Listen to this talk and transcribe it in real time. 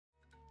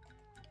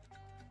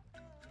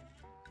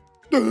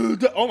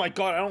Oh my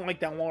god, I don't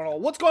like that one at all.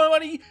 What's going on,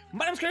 buddy?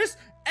 My name's Chris,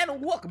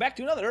 and welcome back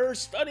to another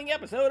stunning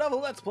episode of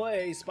Let's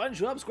Play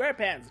SpongeBob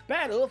SquarePants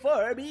Battle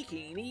for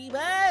Bikini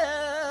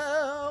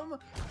Bottom.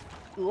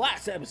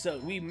 Last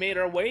episode, we made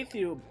our way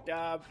through,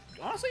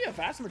 honestly, a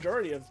vast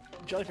majority of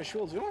Jellyfish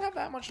Fields. We don't have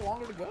that much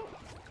longer to go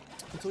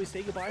until we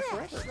say goodbye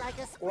forever.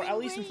 Or at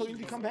least until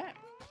we come back.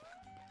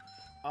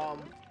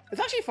 It's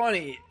actually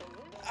funny.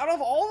 Out of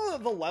all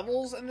the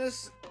levels in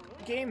this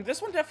game, this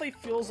one definitely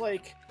feels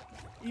like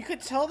you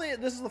could tell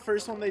that this is the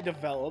first one they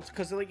developed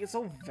because like it's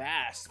so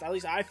vast. At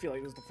least I feel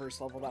like this is the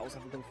first level that was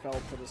ever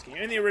developed for this game.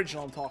 In the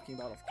original, I'm talking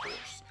about, of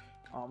course.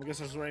 I guess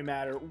it doesn't really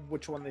matter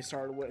which one they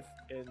started with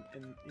in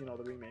you know,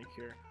 the remake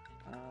here.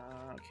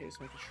 Okay, just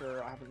making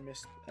sure I haven't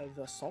missed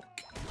the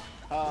sock.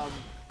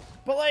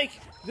 But like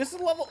this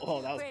is a level.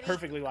 Oh, that was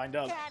perfectly lined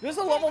up. This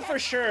is a level for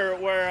sure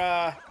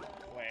where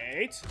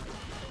wait.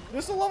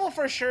 This is a level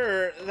for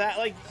sure that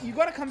like you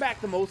got to come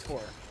back the most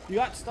for. You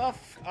got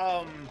stuff.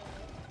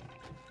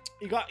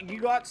 You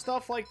got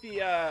stuff like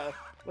the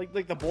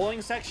like the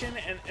bowling section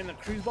and the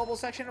cruise bubble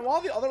section. And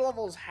while the other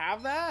levels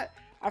have that,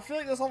 I feel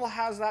like this level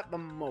has that the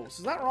most.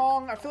 Is that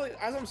wrong? I feel like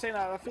as I'm saying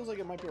that feels like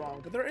it might be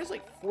wrong. But there is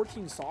like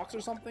 14 socks or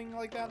something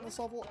like that in this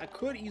level. I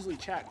could easily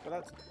check,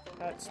 but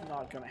that's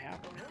not gonna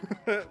happen.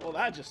 Well,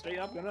 that just straight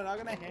up not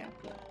gonna happen.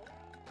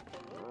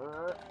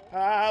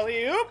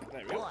 Alley-oop!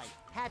 There we go. Boy,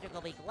 Patrick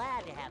will be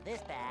glad to have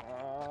this back.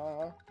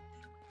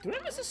 Did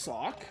I miss a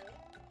sock?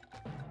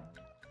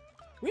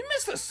 We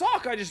missed a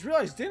sock, I just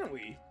realized, didn't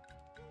we?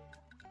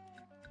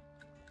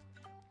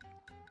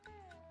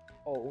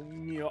 Oh,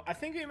 no. I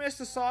think we missed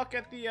a sock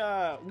at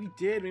the, we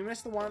did. We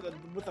missed the one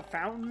with the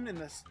fountain in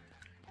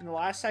the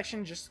last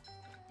section just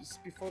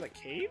before the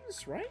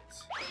caves, right?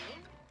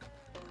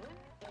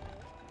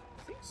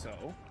 I think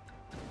so.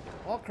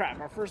 Oh, crap.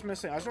 Our first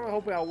missing. I was really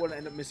hoping I wouldn't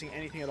end up missing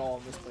anything at all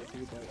in this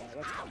playthrough, but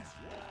that's fine.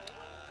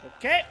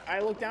 Okay, I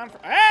look down for...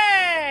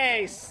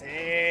 Hey!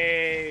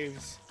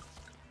 Saves!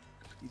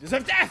 You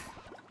deserve death!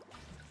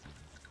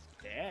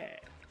 Yeah.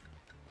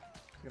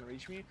 It's gonna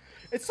reach me.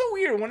 It's so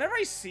weird. Whenever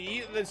I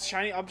see this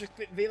shiny object,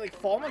 they like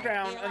fall on the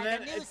ground, and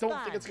then I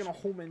don't think it's gonna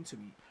home into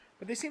me.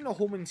 But they seem to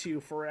home into you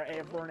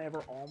forever and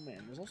ever. Oh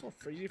man, there's also a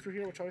Freezy fruit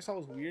here, which I always thought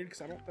was weird because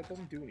that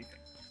doesn't do anything.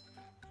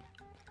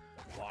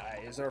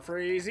 Why is there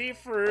Freezy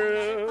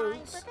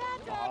fruits?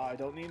 I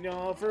don't need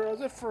no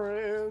frozen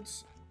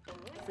fruits.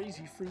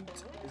 Freezy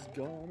fruit is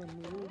gonna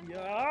move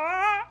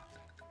ya.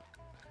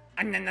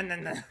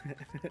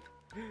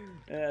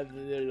 The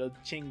little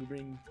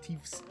chingering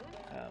teeths.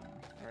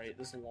 Alright,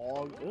 this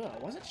log. Ugh,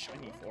 what's it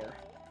shiny for?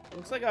 It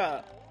looks like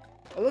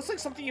it looks like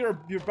something you're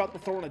about to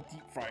throw in a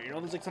deep fryer. You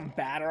know, there's like some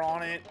batter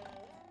on it.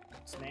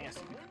 It's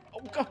nasty. Oh,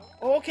 God.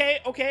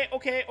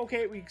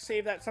 Okay. We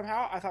saved that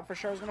somehow. I thought for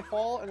sure I was gonna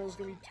fall and it was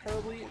gonna be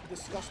terribly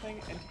disgusting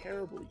and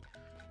terribly,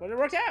 but it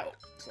worked out,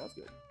 so that's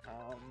good.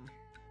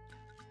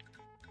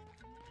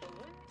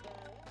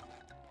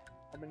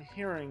 I've been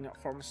hearing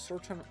from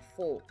certain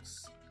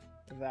folks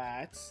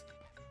that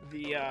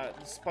the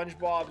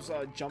SpongeBob's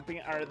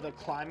jumping or the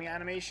climbing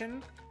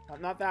animation,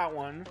 not that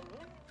one.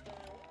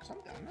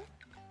 Something down there.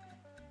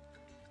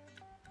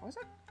 What is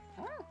that?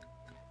 Oh.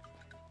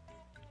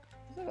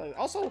 Is that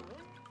also,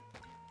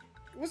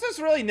 was this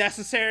really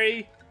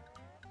necessary?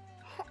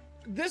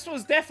 This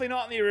was definitely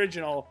not in the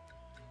original.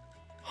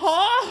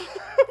 Huh?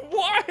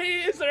 Why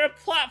is there a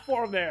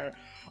platform there?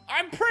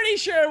 I'm pretty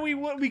sure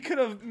we could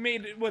have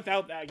made it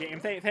without that game.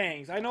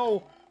 Thanks. I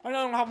know I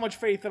don't have much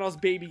faith in us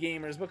baby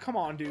gamers, but come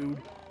on,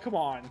 dude. Come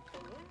on.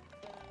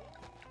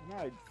 Now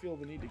I feel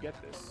the need to get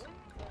this.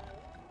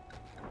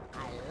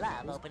 I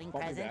love opening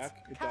presents.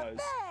 Back. It does.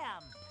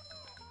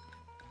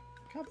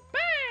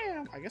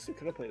 Kabam! I guess we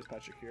could have played as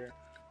Patrick here.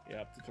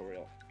 Yeah,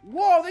 tutorial.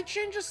 Whoa, they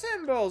changed the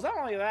symbols. I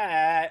don't like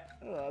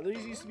that.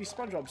 These used to be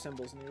SpongeBob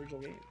symbols in the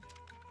original game.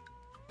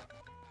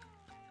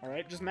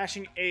 Alright, just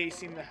mashing A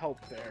seemed to help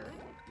there.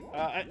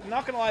 I'm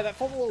not gonna lie, that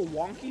felt a little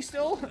wonky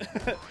still.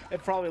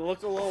 It probably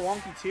looked a little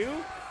wonky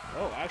too.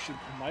 Oh, actually,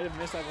 might have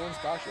missed that one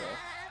spatula.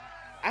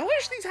 I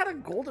wish these had a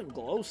golden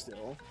glow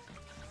still.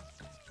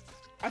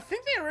 I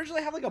think they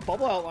originally had like a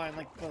bubble outline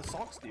like the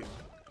socks do.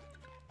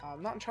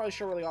 I'm not entirely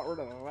sure where they got rid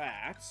of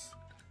that.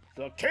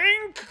 The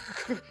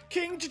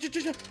King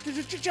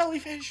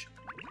Jellyfish!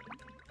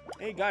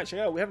 Hey guys, check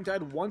it out. We haven't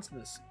died once in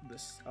this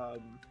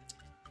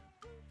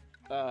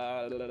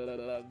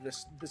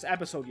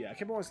episode yet. I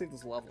can't believe I saved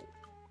this level.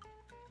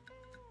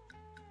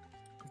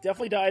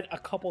 Definitely died a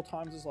couple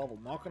times this level,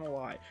 not gonna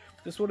lie.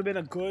 This would have been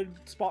a good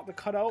spot to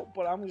cut out,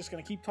 but I'm just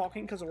gonna keep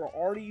talking because we're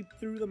already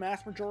through the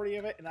mass majority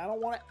of it, and I don't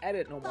want to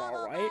edit no more,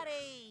 alright?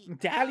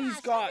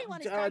 Daddy's got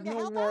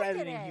no more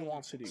editing he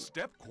wants to do.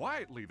 Step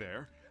quietly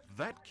there.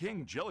 That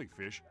King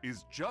Jellyfish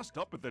is just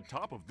up at the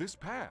top of this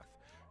path.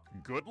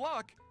 Good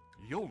luck.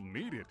 You'll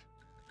need it.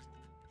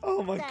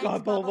 Oh my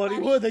God, Bubble Buddy,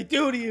 what did they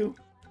do to you?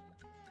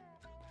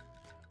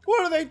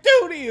 What do they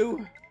do to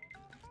you?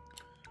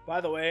 By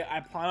the way,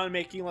 I plan on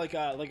making like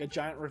a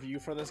giant review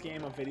for this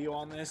game, a video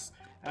on this.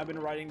 I've been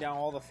writing down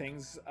all the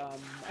things I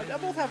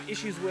both have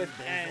issues with,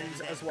 and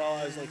as well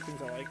as like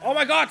things I like. Oh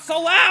my god, so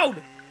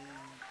loud!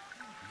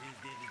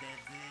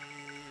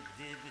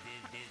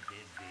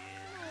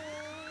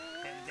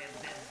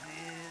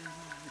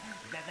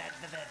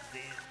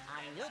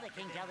 I knew the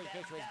king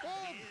jellyfish was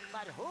big,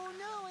 but who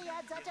knew he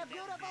had such a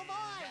beautiful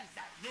voice?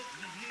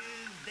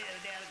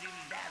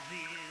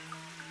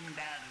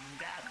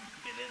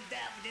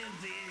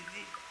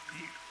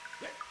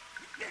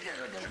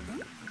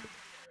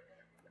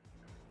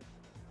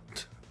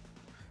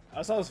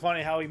 I thought it was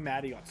funny how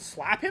mad he got.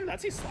 Slap him?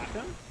 That's he slapped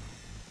him?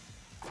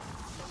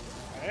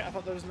 Alright, I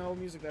thought there was no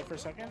music there for a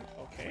second.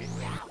 Okay.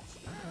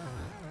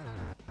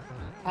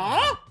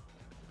 Huh?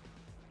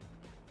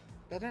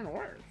 That didn't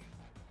work.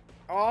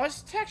 Oh,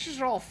 his textures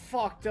are all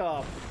fucked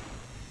up.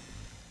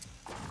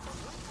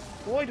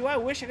 Boy, do I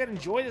wish I could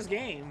enjoy this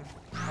game.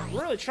 I'm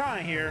really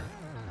trying here.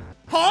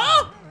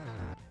 Huh?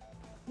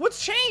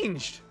 What's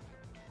changed?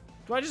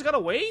 Do I just gotta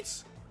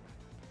wait?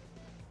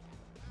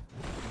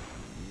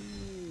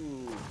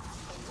 Ooh.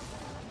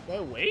 Do I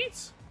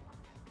wait?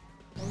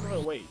 When do I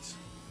wait?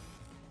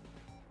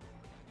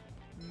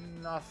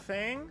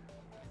 Nothing.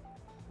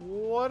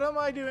 What am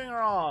I doing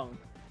wrong?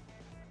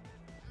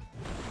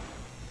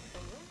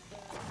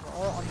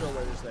 All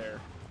underlayers there.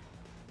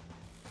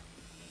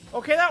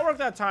 Okay, that worked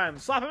that time.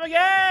 Slap him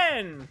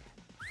again!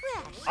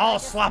 I'll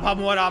slap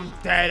him when I'm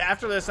dead.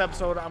 After this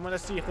episode, I'm gonna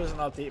see if there's an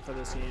update for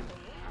this game.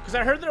 Because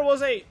I heard there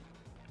was a...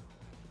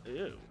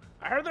 Ew.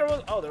 I heard there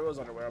was... Oh, there was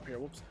underwear up here.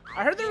 Whoops.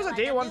 I heard there was a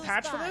day one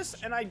patch for this,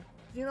 and I...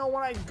 You know,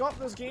 when I got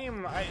this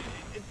game,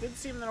 it did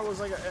seem that it was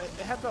like...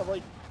 It had to,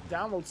 like,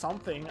 download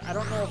something. I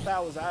don't know if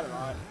that was that or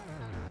not.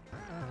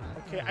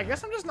 Okay, I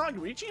guess I'm just not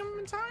reaching him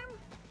in time?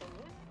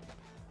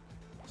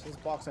 So this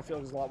box, I feel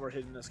like, is a lot more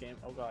hidden in this game.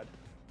 Oh, God.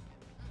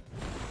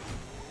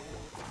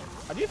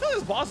 I do feel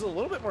this boss is a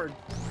little bit more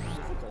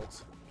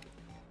difficult.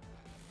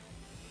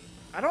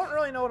 I don't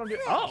really know what I'm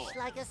doing. Oh!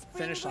 Like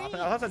Finish slapping.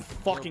 I thought that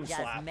fucking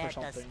slap or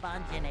something. I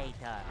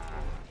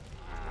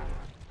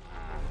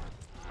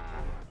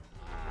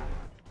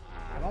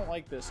don't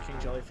like this King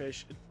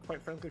Jellyfish. It,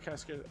 quite frankly, kind of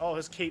scares. Oh,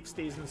 his cape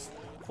stays in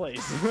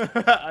place.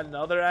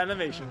 Another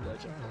animation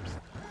glitch, of course.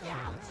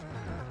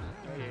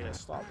 Yeah,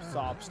 stop,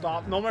 stop,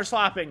 stop. No more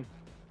slapping.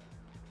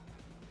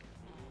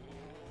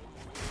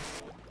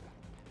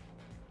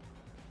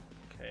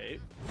 Okay.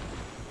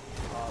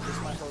 This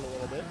might hurt a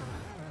little bit.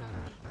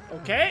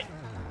 Okay.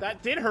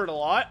 That did hurt a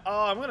lot.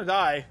 Oh, I'm gonna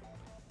die.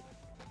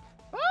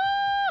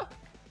 Ah!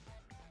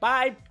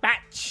 Bye,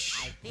 batch.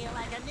 I feel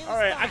like a new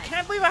Alright, I start.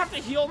 can't believe I have to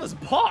heal this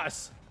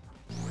boss.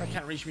 That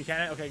can't reach me,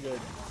 can it? Okay, good.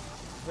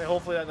 Okay,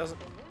 hopefully that doesn't...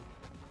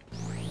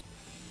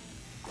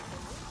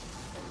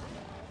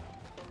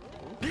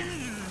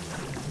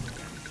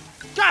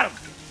 Got him!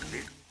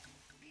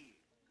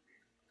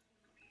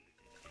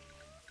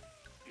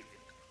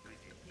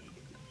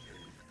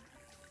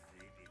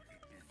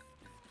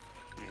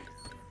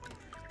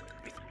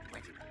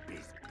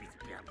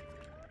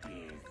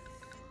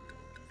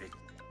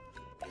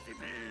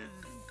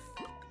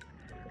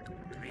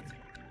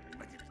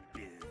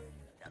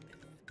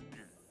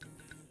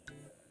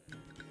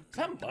 Is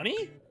that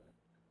Bunny?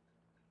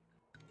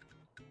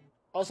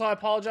 Also, I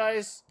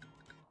apologize.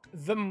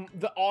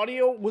 The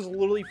audio was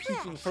literally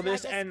peaking for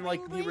this and like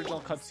the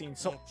original cutscene,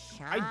 so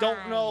I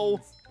don't know.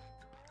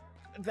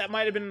 That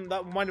might have been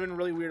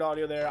really weird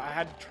audio there. I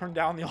had to turn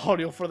down the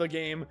audio for the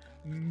game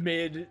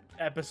mid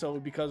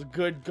episode because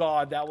good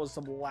God, that was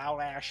some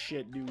loud ass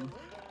shit, dude.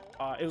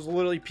 It was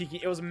literally peaking.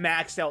 It was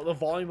maxed out. The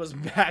volume was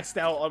maxed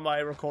out on my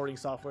recording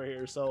software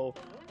here. So,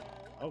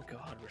 oh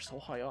God, we're so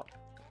high up.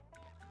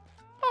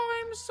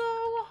 I'm so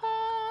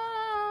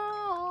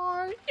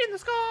high in the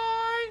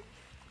sky.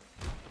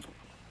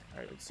 All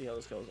right, let's see how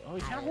this goes. Oh,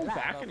 he can't hold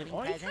back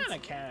anymore. Oh, he kind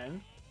of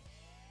can.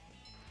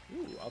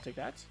 Ooh, I'll take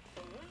that.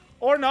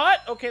 Or not.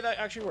 Okay, that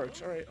actually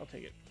works. All right, I'll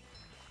take it.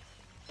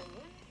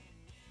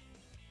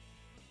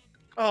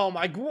 Oh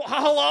my God!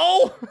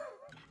 Hello.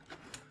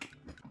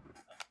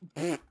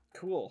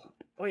 Cool.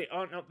 Wait.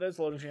 Oh no, there's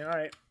loading screen. All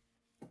right.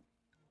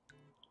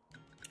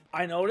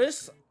 I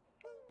notice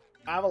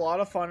I have a lot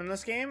of fun in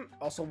this game.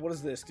 Also, what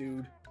is this,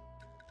 dude?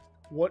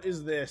 What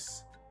is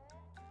this?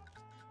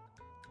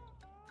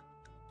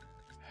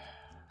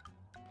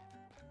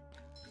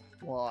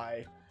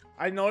 Why?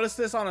 I noticed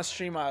this on a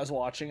stream I was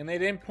watching, and they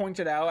didn't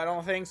point it out, I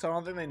don't think, so I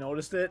don't think they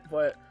noticed it,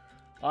 but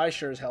I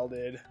sure as hell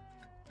did.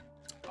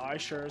 I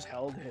sure as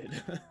hell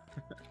did.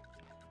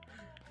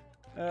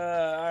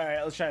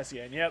 Alright, let's try this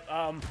again. Yep,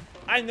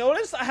 I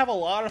noticed I have a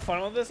lot of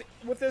fun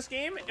with this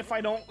game if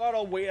I don't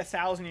gotta wait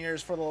 1,000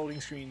 years for the loading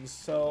screens,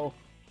 so,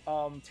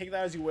 take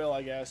that as you will,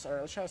 I guess.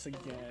 Alright, let's try this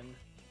again.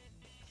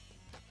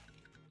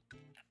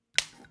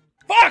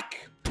 Fuck!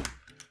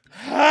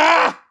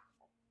 Ah!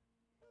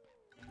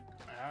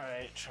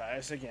 Alright, try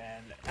this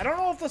again. I don't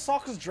know if the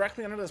sock is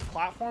directly under this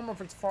platform or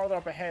if it's farther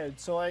up ahead,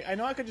 so like, I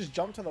know I could just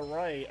jump to the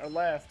right or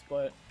left,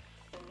 but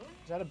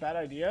is that a bad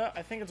idea?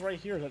 I think it's right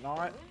here, is it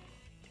not?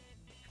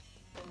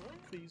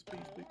 Please,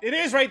 please, please. It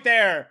is right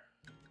there!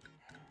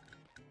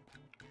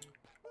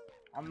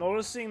 I'm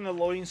noticing the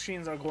loading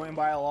screens are going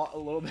by a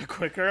little bit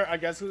quicker. I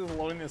guess it's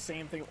loading the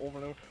same thing over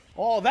and over.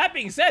 Oh, that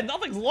being said,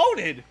 nothing's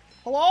loaded!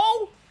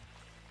 Hello?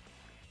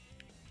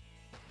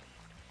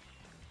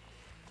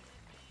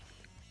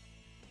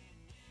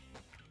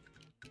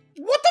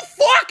 What the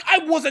fuck? I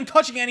wasn't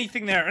touching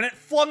anything there, and it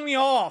flung me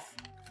off.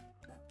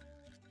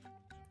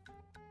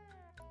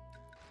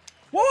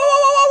 Whoa, whoa,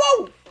 whoa,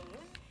 whoa,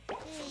 whoa!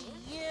 Hey,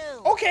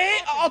 you! Okay,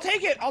 I'll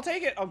take it. I'll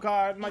take it. Oh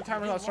god, my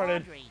timer's not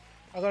started.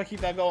 I gotta keep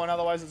that going,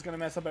 otherwise it's gonna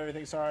mess up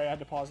everything. Sorry, I had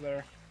to pause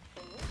there.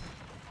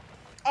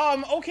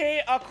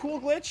 Okay, a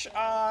cool glitch,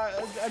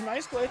 a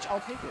nice glitch.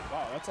 I'll take it.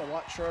 Wow, that's a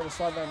lot shorter of a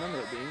slide than I remember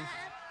it being.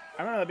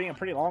 I remember it being a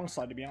pretty long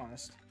slide, to be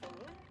honest.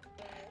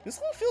 This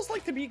one feels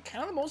like to be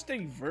kind of the most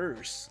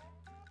diverse.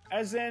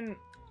 As in...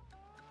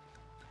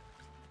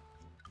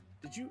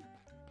 Did you...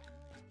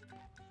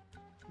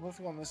 What's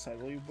on this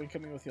side? Will you be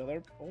coming with the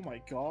other? Oh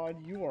my god,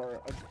 you are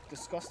a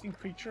disgusting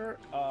creature,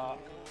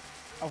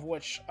 of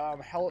which,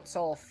 hell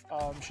itself,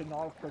 should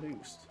not have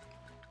produced.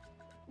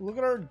 Look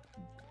at her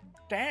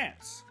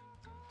dance.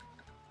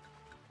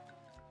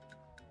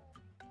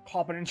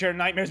 Hopping into your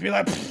nightmares, be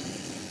like...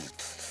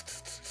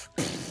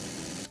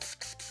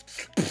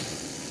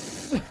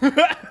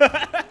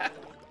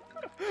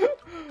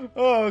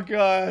 Oh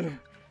god.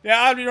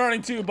 Yeah, I'd be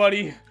running too,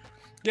 buddy.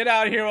 Get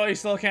out of here while you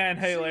still can.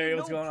 Hey Larry,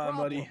 what's going on,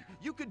 buddy?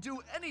 You could do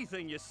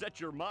anything you set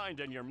your mind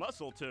and your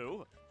muscle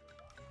to.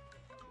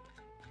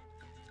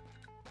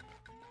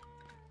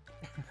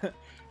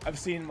 I've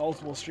seen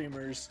multiple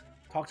streamers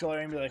talk to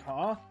Larry and be like,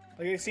 huh?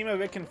 Like, they seem a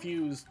bit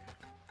confused.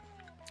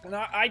 And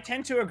I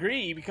tend to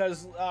agree,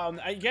 because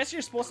I guess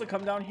you're supposed to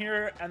come down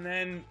here and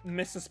then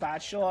miss the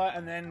spatula,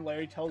 and then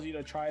Larry tells you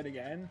to try it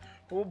again.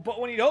 But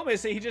when you don't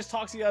miss it, he just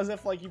talks to you as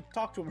if, like, you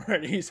talked to him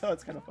already, so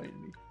it's kind of funny to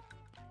me.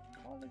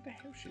 Oh, like the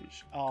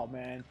houses. Oh,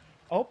 man.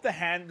 I hope the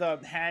hand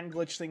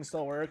glitch thing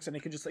still works, and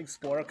it can just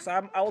explore, because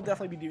I will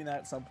definitely be doing that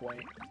at some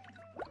point.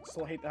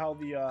 Still hate how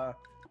the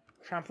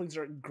trampolines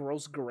are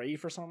gross gray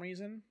for some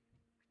reason.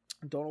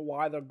 Don't know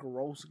why they're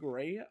gross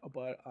gray,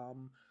 but,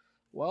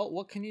 well,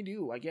 what can you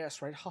do, I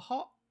guess, right?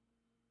 Haha.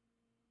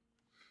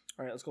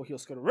 Alright, let's go heal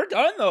Scooter. We're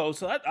done, though,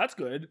 so that's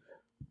good.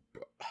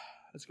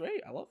 That's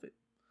great. I love it.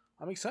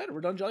 I'm excited. We're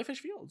done Jellyfish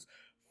Fields.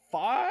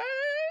 5?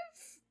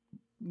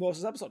 No, this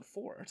is episode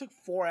 4. It took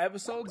 4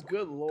 episodes?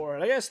 Good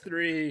lord. I guess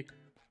 3.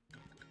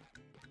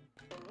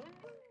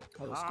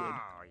 Oh, that's good.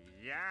 Oh,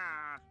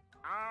 yeah.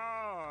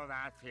 Oh,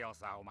 that feels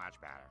so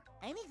much better.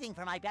 Anything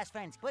for my best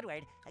friend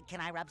Squidward. Can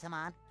I rub some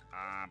on?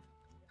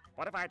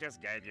 What if I just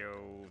gave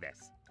you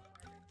this?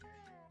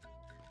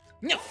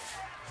 No!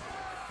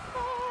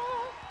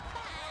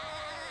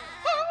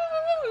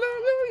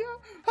 Hallelujah!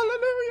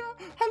 Hallelujah!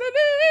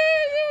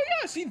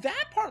 Hallelujah! See,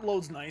 that part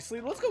loads nicely.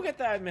 Let's go get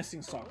that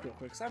missing sock real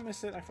quick, because I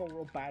missed it. I felt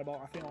real bad about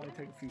it. I think it'll only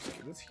take a few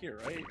seconds. It's here,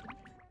 right?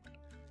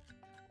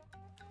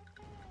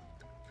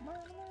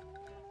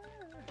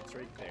 It's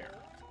right there.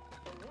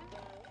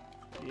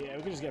 Yeah,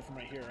 we can just get it from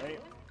right here,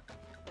 right?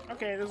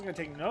 Okay, this is going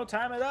to take no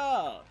time at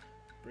all.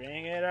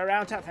 Bring it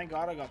around town. Thank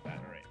God I got that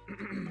right.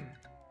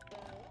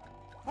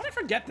 How did I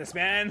forget this,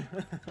 man?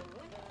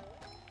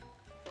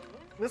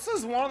 This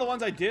is one of the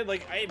ones I did.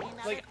 I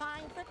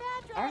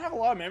don't have a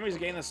lot of memories of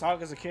getting this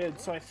sock as a kid,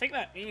 so I think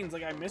that means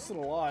I missed it a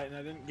lot and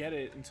I didn't get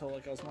it until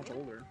I was much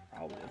older.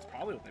 Probably that's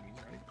probably what that means,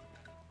 right?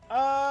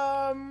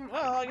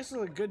 Well, I guess this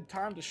is a good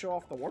time to show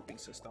off the warping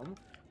system,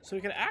 so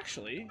we can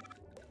actually.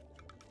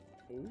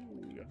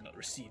 Ooh, you have not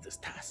received this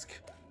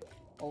task.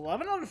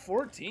 11 out of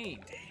 14.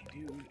 Dang,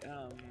 dude.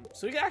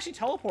 So you can actually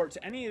teleport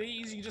to any of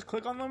these. You can just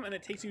click on them and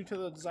it takes you to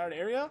the desired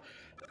area.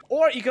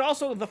 Or you can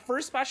also, the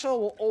first special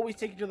will always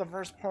take you to the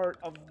first part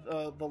of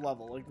the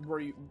level, where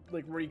you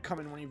come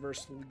in when you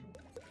first.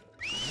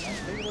 I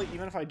think,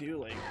 even if I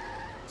do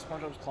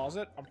SpongeBob's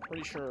closet, I'm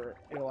pretty sure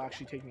it'll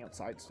actually take me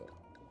outside still.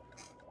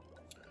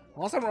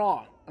 Unless I'm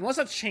wrong. Unless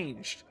that's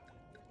changed.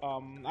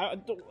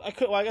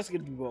 I guess I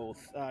could do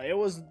both.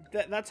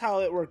 That's how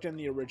it worked in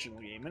the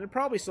original game, and it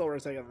probably still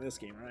works in this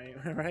game, right?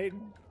 Right?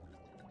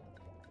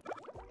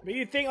 But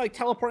you'd think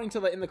teleporting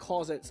to in the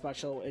closet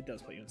special, it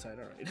does put you inside.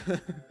 All right.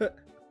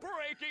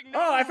 Breaking news!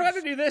 Oh, I forgot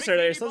to do this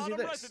earlier, so let's do Bikini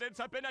this. residents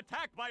have been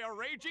attacked by a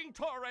raging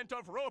torrent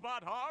of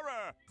robot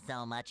horror.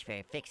 So much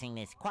for fixing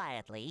this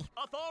quietly.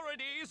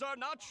 Authorities are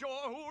not sure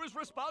who is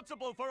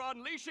responsible for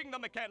unleashing the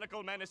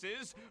mechanical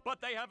menaces,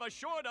 but they have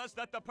assured us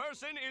that the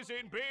person is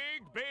in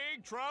big,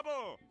 big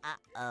trouble.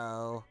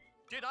 Uh-oh.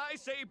 Did I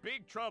say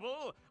big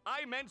trouble?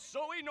 I meant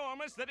so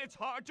enormous that it's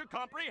hard to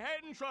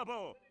comprehend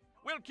trouble.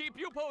 We'll keep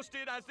you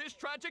posted as this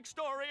tragic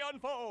story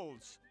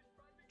unfolds.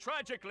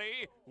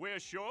 Tragically, we're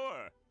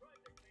sure.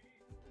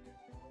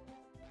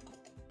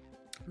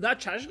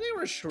 That tragically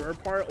we're sure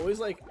part always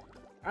I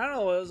don't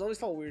know, it always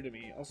felt weird to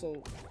me.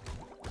 Also,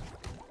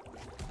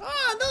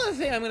 another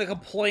thing I'm gonna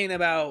complain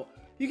about.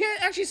 You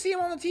can't actually see him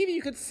on the TV.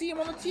 You could see him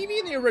on the TV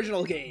in the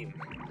original game.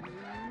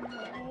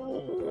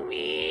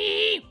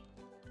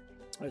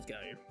 Let's get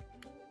out of here.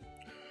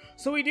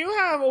 So we do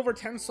have over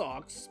 10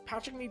 socks.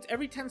 Patrick needs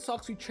every 10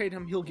 socks we trade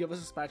him, he'll give us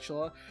a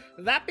spatula.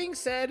 That being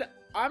said,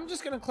 I'm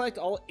just gonna collect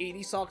all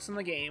 80 socks in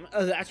the game.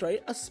 That's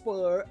right, a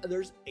spoiler,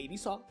 there's 80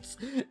 socks.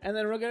 And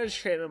then we're gonna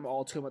trade them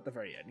all to him at the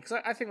very end.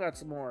 Because I think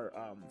that's more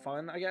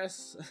fun, I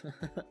guess.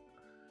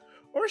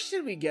 Or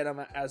should we get them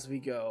as we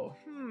go?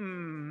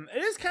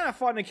 It is kind of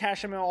fun to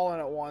cash them all in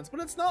at once, but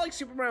it's not like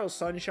Super Mario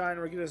Sunshine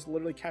where you can just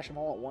literally cash them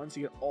all at once.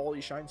 You get all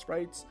these shine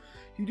sprites.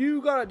 You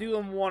do gotta do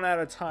them one at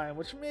a time,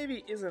 which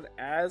maybe isn't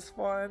as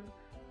fun.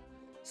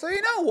 So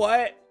you know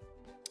what?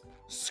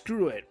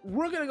 Screw it.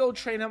 We're gonna go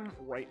train him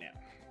right now.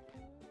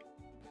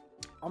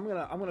 I'm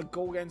gonna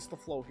go against the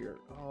flow here.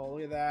 Oh,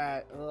 look at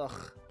that.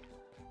 Ugh.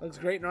 Looks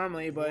great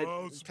normally, but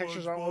the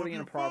textures aren't loading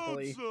in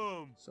properly.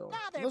 So Now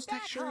they're those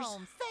back textures.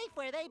 home, safe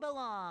where they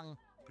belong.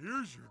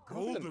 Here's your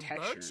Look at them golden back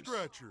textures.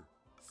 scratcher.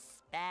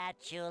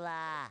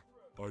 Spatula.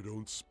 I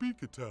don't speak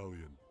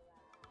Italian.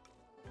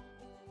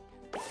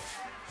 They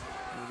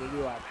do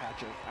have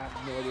Patrick. I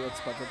have no idea what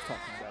SpongeBob's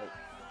talking about.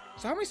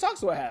 So how many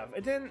socks do I have?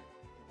 It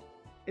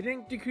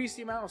didn't decrease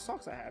the amount of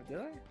socks I have,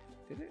 did I?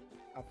 Did it?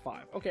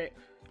 5. Okay.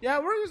 Yeah,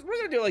 we're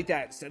gonna do it like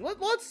that instead.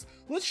 Let's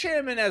share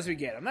him in as we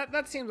get him.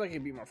 That seems like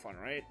it'd be more fun,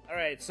 right? All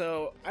right.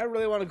 So I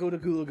really want to go to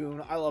Goo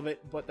Lagoon. I love it,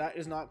 but that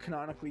is not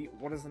canonically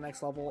what is the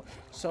next level.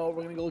 So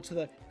we're gonna go to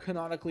the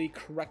canonically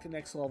correct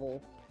next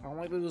level. I don't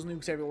like those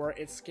nukes everywhere.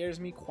 It scares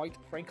me quite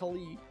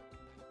frankly.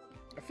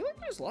 I feel like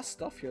there's less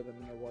stuff here than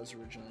there was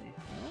originally.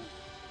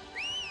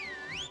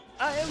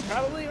 I am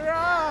probably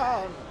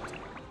wrong.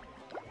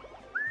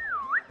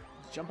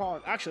 Let's jump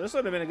on. Actually, this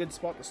would have been a good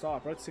spot to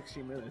stop. Right,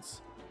 16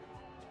 minutes.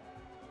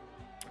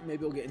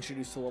 Maybe we'll get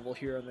introduced to a level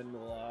here, and then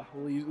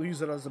we'll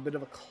use it as a bit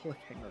of a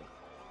cliffhanger.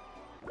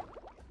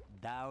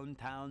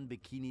 Downtown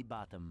Bikini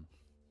Bottom,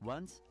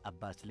 once a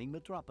bustling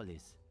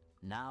metropolis,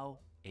 now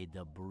a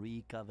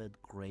debris-covered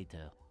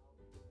crater.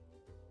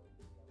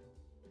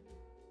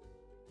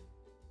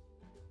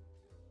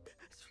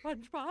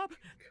 SpongeBob,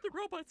 the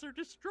robots are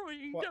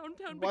destroying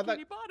downtown Why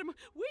Bikini Bottom.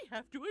 We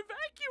have to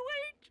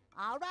evacuate.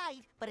 All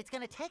right, but it's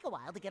gonna take a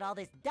while to get all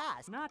this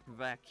dust. Not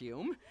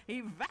vacuum,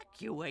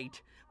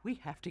 evacuate. We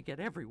have to get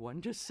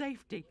everyone to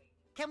safety.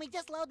 Can we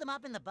just load them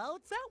up in the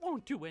boats? That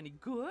won't do any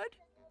good.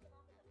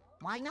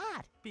 Why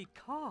not?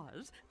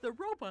 Because the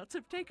robots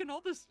have taken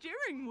all the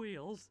steering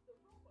wheels.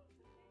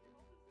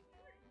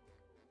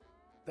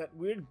 That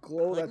weird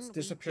glow that's Couldn't we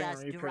disappearing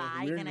just on replay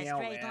drive weirded in a me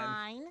out, straight man.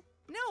 line?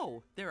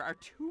 No, there are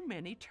too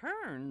many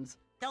turns.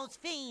 Those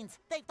fiends,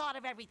 they've thought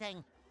of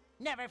everything.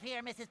 Never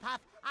fear, Mrs.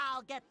 Puff.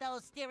 I'll get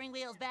those steering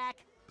wheels back.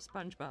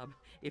 SpongeBob,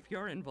 if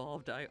you're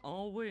involved, I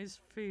always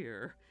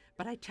fear.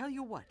 But I tell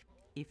you what,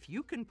 if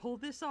you can pull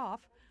this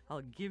off,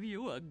 I'll give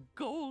you a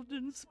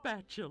golden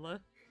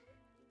spatula.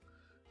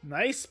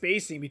 Nice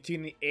spacing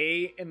between the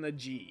A and the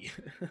G.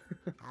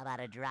 How about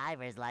a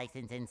driver's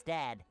license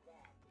instead?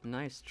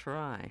 Nice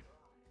try.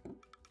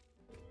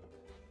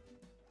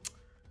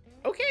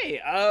 Okay,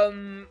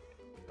 well,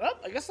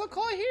 I guess I'll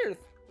call it here.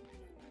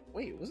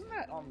 Wait, wasn't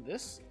that on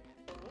this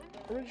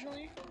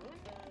originally?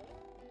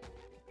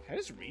 Can I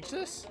just reach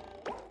this?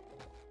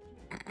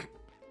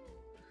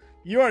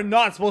 You are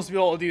not supposed to be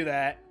able to do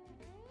that.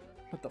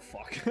 What the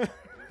fuck?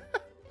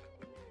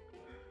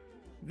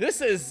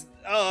 This is,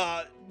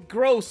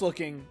 gross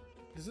looking.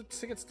 Does it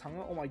stick its tongue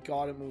out? Oh my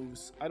god, it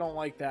moves. I don't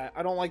like that.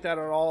 I don't like that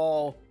at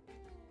all.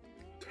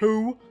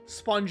 2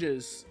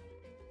 sponges.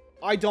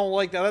 I don't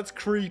like that. That's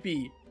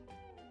creepy.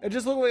 It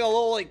just looked like a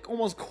little, like,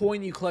 almost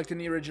coin you collect in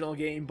the original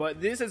game,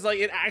 but this is like,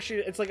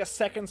 it's like a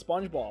second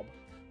SpongeBob.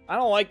 I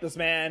don't like this,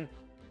 man.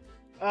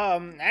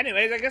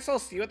 Anyways, I guess I'll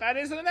see what that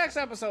is in the next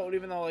episode,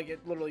 even though, like,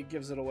 it literally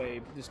gives it away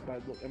just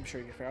by, look, I'm sure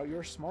you can figure out. You're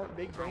a smart,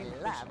 big brain.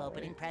 I love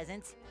opening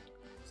presents.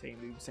 Same,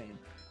 dude, same.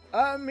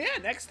 Yeah,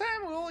 next time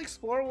we'll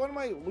explore one of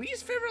my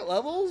least favorite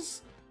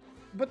levels.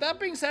 But that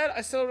being said,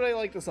 I still really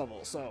like this level,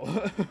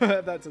 so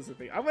that's just the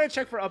thing. I'm gonna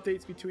check for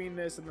updates between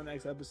this and the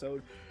next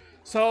episode.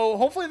 So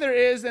hopefully there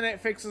is, and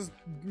it fixes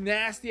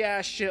nasty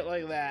ass shit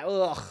like that.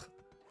 Ugh.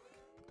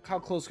 How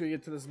close can we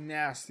get to this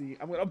nasty?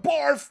 I'm gonna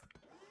barf.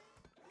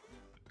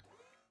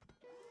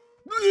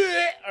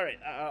 All right,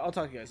 I'll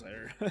talk to you guys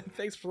later.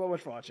 Thanks so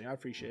much for watching. I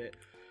appreciate it.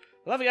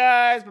 Love you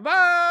guys. Bye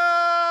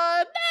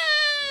bye.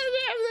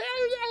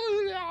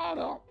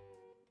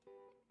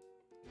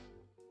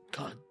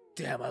 God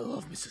damn, I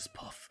love Mrs.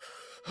 Puff.